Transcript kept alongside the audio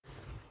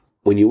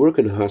When you work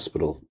in a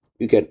hospital,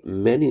 you get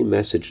many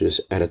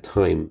messages at a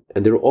time,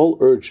 and they're all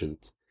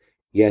urgent,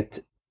 yet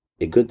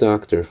a good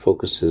doctor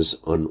focuses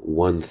on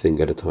one thing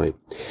at a time.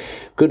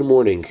 Good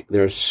morning.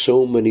 There are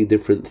so many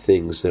different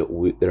things that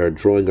are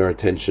drawing our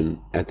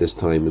attention at this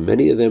time, and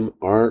many of them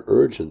are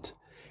urgent.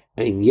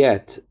 And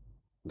yet,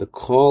 the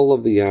call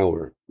of the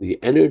hour, the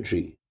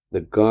energy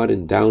that God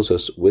endows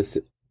us with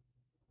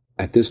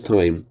at this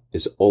time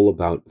is all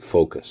about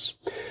focus.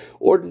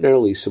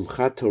 Ordinarily,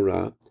 Simchat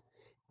Torah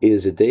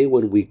is a day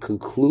when we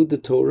conclude the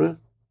Torah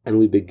and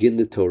we begin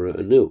the Torah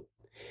anew.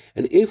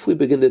 And if we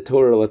begin the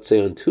Torah, let's say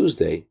on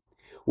Tuesday,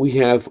 we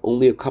have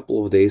only a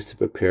couple of days to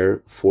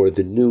prepare for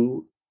the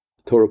new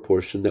Torah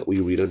portion that we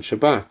read on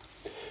Shabbat.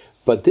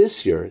 But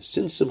this year,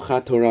 since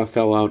Simchat Torah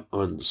fell out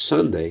on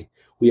Sunday,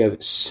 we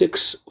have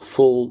 6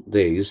 full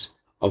days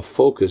of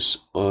focus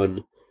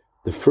on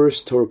the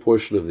first Torah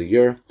portion of the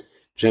year,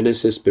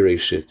 Genesis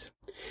Bereshit.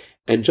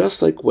 And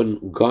just like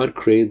when God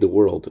created the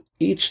world,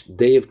 each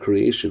day of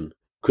creation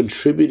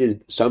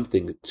contributed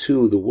something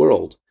to the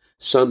world.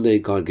 Sunday,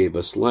 God gave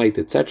us light,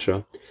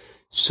 etc.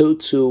 So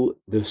too,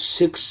 the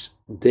 6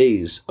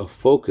 days of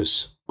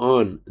focus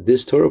on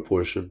this Torah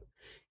portion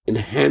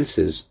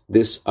enhances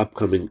this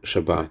upcoming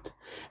Shabbat.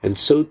 And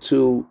so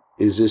too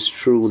is this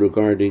true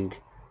regarding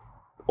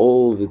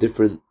all the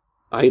different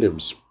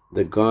items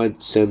that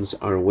God sends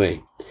our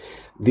way.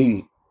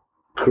 The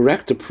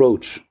correct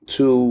approach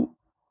to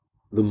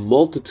the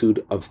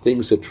multitude of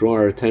things that draw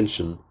our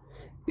attention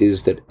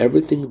is that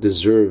everything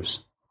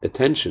deserves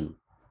attention,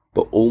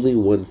 but only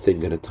one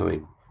thing at a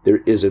time.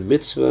 There is a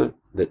mitzvah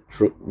that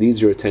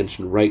needs your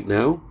attention right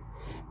now,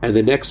 and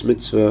the next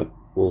mitzvah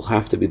will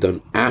have to be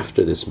done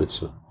after this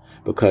mitzvah,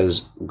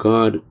 because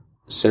God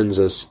sends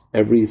us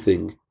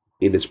everything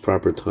in its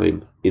proper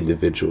time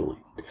individually.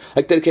 I'd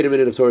like to dedicate a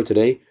minute of Torah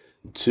today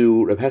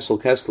to Reb Hessel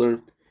Kessler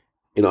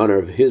in honor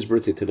of his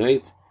birthday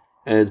tonight,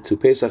 and to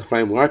Pesach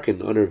Ephraim Larkin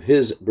in honor of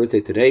his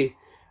birthday today.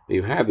 May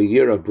you have a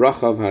year of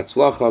bracha,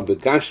 v'hatzlacha,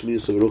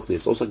 b'gashmius,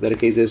 v'ruchnis. Also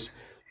dedicate this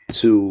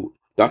to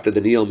Dr.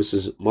 Daniel,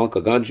 Mrs.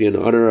 Malka Ganji, in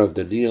honor of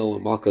Daniel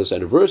and Malka's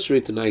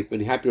anniversary tonight.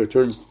 Many happy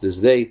returns to this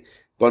day.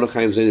 Have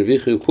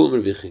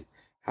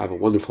a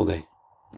wonderful day.